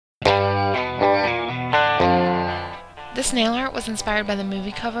This nail art was inspired by the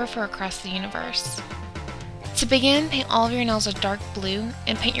movie cover for Across the Universe. To begin, paint all of your nails a dark blue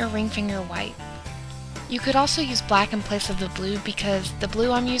and paint your ring finger white. You could also use black in place of the blue because the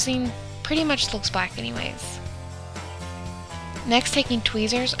blue I'm using pretty much looks black anyways. Next, taking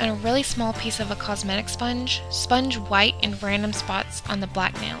tweezers and a really small piece of a cosmetic sponge, sponge white in random spots on the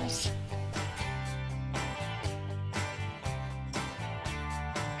black nails.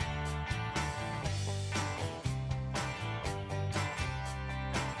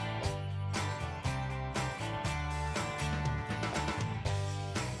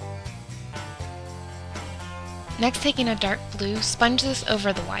 Next, taking a dark blue, sponge this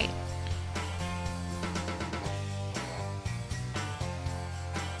over the white.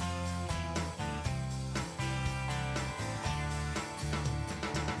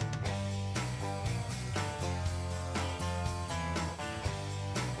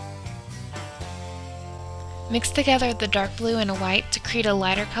 Mix together the dark blue and a white to create a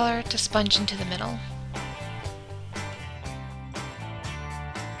lighter color to sponge into the middle.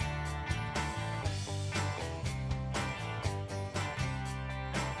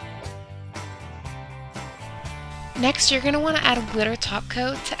 Next, you're going to want to add a glitter top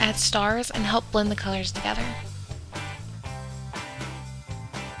coat to add stars and help blend the colors together.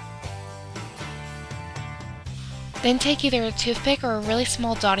 Then take either a toothpick or a really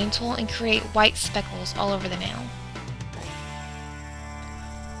small dotting tool and create white speckles all over the nail.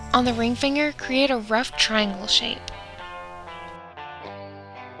 On the ring finger, create a rough triangle shape.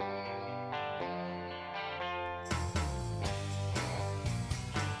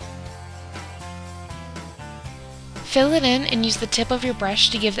 Fill it in and use the tip of your brush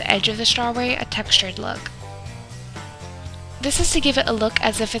to give the edge of the strawberry a textured look. This is to give it a look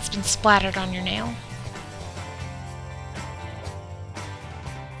as if it's been splattered on your nail.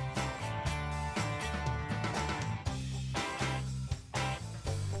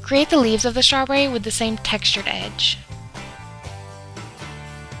 Create the leaves of the strawberry with the same textured edge.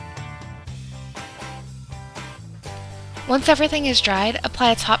 Once everything is dried,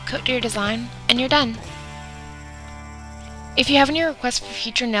 apply a top coat to your design, and you're done. If you have any requests for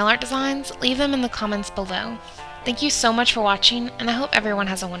future nail art designs, leave them in the comments below. Thank you so much for watching, and I hope everyone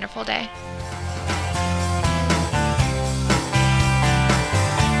has a wonderful day.